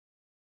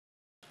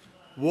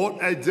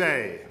What a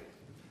day.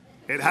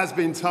 It has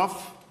been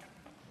tough,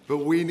 but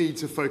we need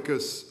to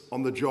focus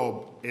on the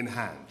job in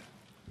hand.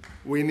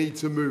 We need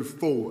to move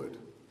forward.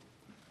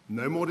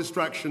 No more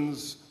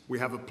distractions, we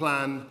have a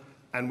plan,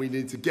 and we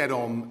need to get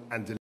on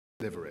and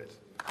deliver it.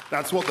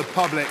 That's what the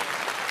public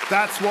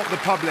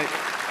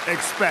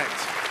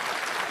expects.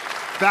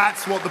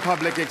 That's what the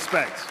public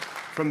expects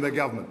from the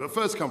government. But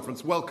first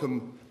conference,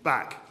 welcome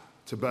back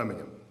to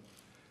Birmingham.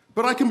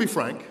 But I can be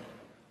frank,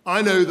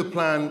 I know the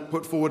plan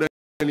put forward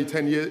only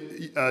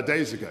 10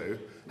 days ago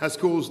has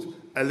caused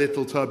a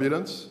little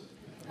turbulence.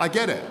 I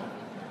get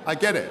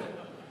it.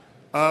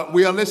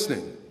 We are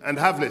listening and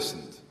have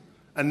listened.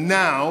 And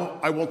now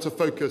I want to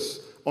focus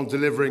on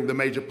delivering the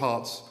major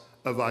parts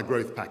of our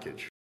growth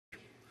package.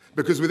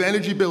 Because with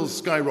energy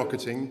bills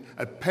skyrocketing,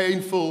 a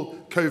painful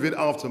COVID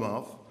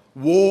aftermath,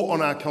 war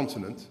on our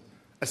continent,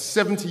 a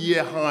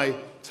 70-year high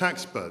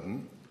tax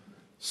burden,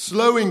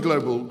 slowing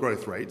global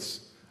growth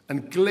rates,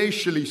 and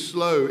glacially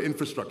slow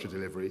infrastructure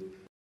delivery,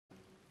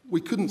 we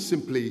couldn't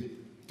simply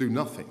do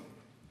nothing.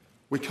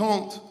 We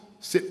can't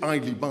sit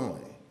idly by.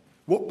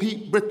 What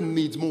Britain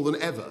needs more than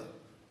ever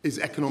is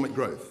economic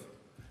growth,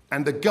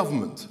 and a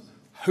government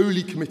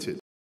wholly committed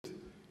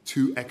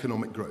to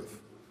economic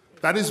growth.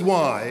 That is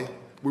why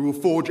we will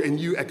forge a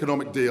new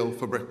economic deal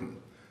for Britain,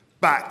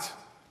 backed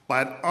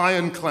by an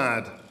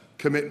ironclad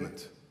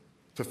commitment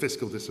to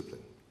fiscal discipline.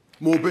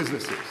 More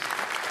businesses,